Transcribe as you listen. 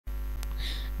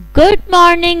Good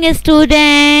morning,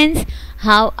 students.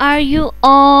 How are you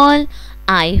all?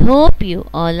 I hope you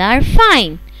all are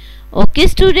fine. Okay,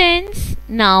 students,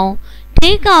 now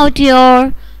take out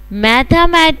your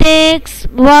mathematics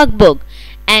workbook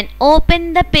and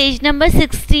open the page number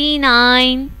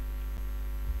 69.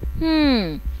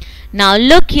 Now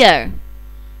look here.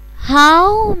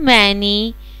 How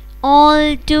many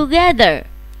altogether?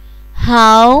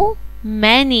 How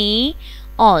many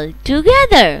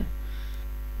altogether?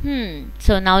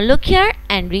 So now look here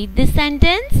and read this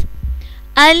sentence.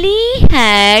 Ali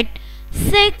had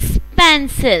 6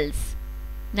 pencils.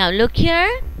 Now look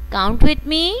here, count with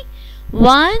me.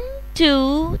 1,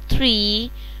 2,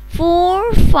 3,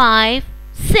 4, 5,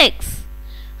 6.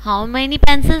 How many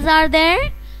pencils are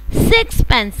there? 6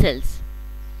 pencils.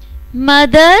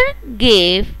 Mother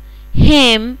gave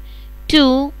him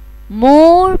 2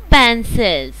 more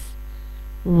pencils.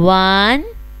 1,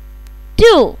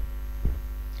 2.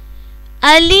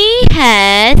 Ali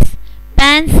has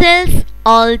pencils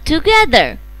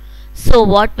altogether. So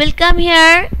what will come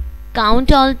here?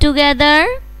 Count all together.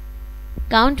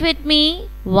 Count with me.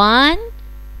 1,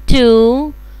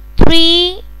 2,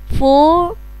 3,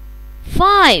 4,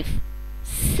 5,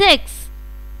 6,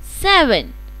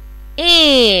 7,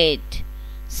 8.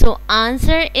 So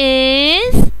answer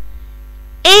is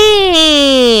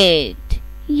 8.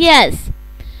 Yes.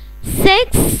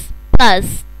 6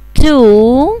 plus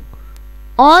 2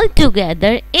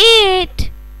 altogether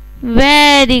 8.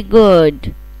 Very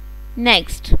good.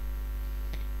 Next.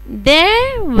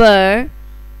 There were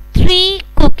 3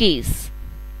 cookies.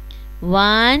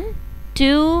 1,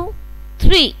 2,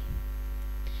 3.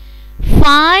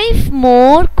 5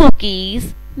 more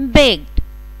cookies baked.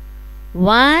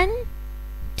 1,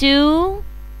 2,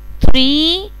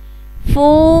 3,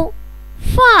 4,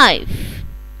 5.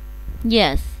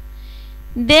 Yes.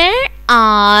 There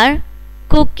are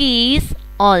cookies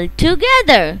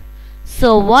altogether.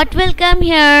 So what will come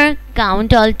here?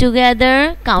 Count all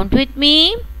together. Count with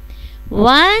me.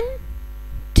 1,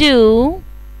 2,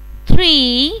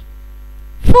 3,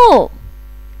 4,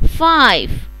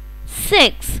 5,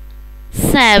 6,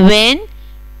 7,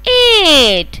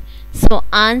 8. So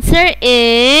answer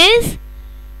is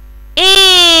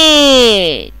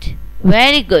 8.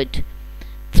 Very good.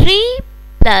 3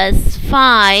 plus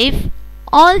 5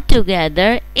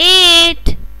 altogether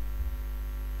 8.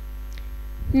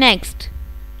 Next.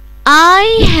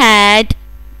 I had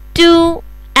 2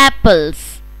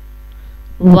 apples.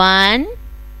 1,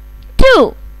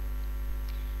 2.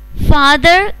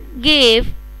 Father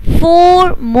gave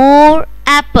 4 more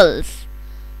apples.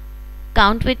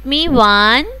 Count with me.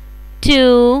 1,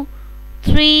 2,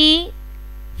 3,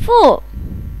 4.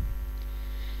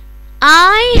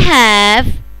 I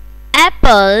have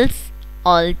apples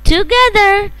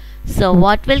altogether. So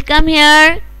what will come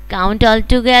here? Count all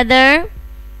together.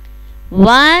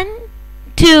 1,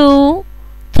 2,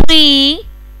 3,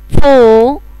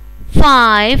 4,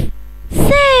 5,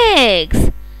 6.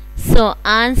 So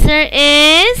answer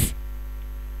is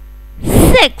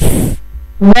 6.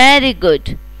 Very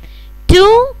good.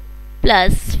 2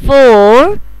 plus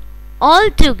 4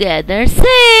 altogether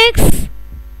 6.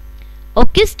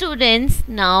 Okay, students,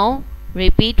 now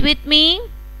repeat with me.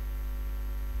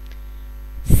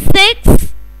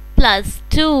 6 plus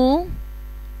 2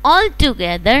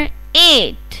 altogether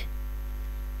 8.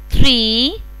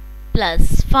 3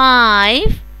 plus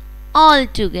 5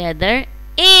 altogether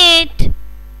 8.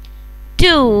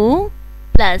 2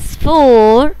 plus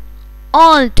 4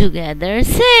 altogether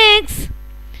 6.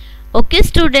 Okay,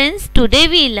 students, today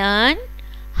we learn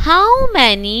how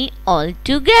many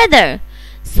altogether.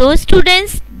 So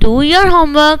students, do your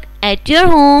homework at your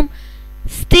home.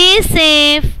 Stay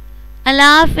safe.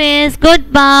 Allah Hafiz.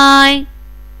 Goodbye.